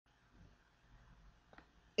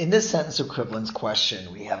In this sentence equivalence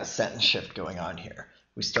question, we have a sentence shift going on here.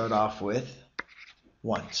 We start off with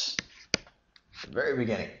once, at the very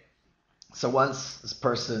beginning. So once this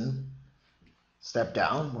person stepped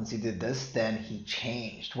down, once he did this, then he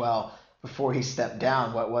changed. Well, before he stepped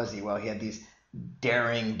down, what was he? Well, he had these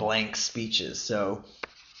daring blank speeches. So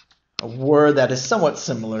a word that is somewhat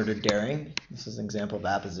similar to daring, this is an example of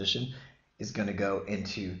apposition, is going to go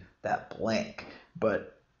into that blank.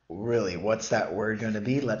 But really, what's that word going to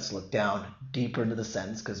be? Let's look down deeper into the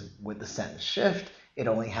sentence, because with the sentence shift, it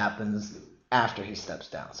only happens after he steps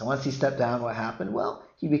down. So once he stepped down, what happened? Well,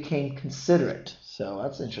 he became considerate. So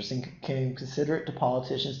that's interesting. Became considerate to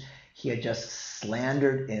politicians. He had just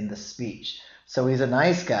slandered in the speech. So he's a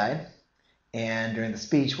nice guy. And during the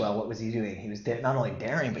speech, well, what was he doing? He was not only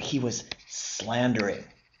daring, but he was slandering.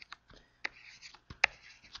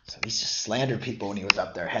 So he just slandered people when he was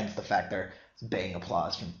up there, hence the fact there's baying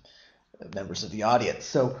applause from members of the audience.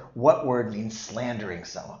 So what word means slandering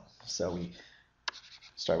someone? So we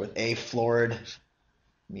start with A, florid,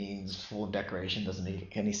 means full of decoration, doesn't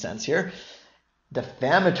make any sense here.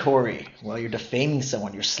 Defamatory, well, you're defaming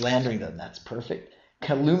someone, you're slandering them, that's perfect.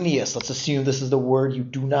 Calumnious, let's assume this is the word you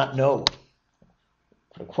do not know.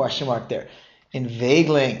 Put a question mark there.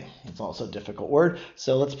 Inveigling, it's also a difficult word,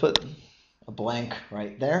 so let's put a blank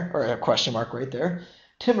right there, or a question mark right there.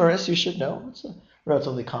 Timorous, you should know, it's a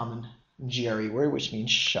relatively common GRE word, which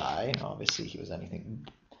means shy. Obviously, he was anything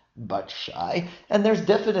but shy. And there's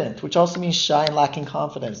diffident, which also means shy and lacking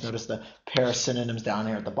confidence. Notice the pair of synonyms down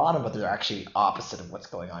here at the bottom, but they're actually opposite of what's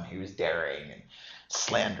going on. He was daring and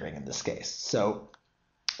slandering in this case. So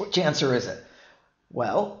which answer is it?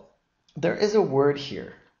 Well, there is a word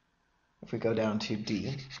here. If we go down to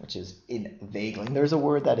D, which is inveigling, there's a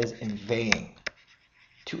word that is inveighing.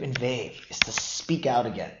 To inveigh is to speak out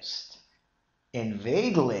against.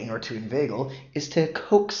 Inveigling, or to inveigle, is to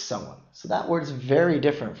coax someone. So that word is very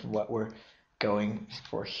different from what we're going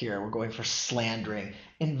for here. We're going for slandering.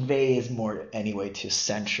 Inveigh is more anyway to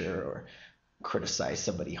censure or criticize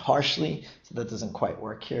somebody harshly. So that doesn't quite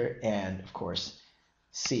work here. And of course,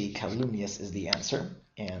 C, calumnious, is the answer.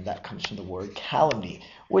 And that comes from the word calumny,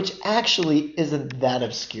 which actually isn't that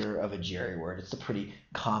obscure of a GRE word. It's a pretty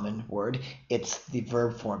common word. It's the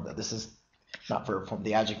verb form, though. This is not verb form,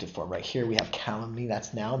 the adjective form. Right here we have calumny,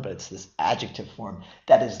 that's noun, but it's this adjective form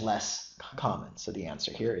that is less common. So the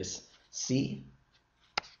answer here is C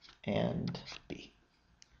and B.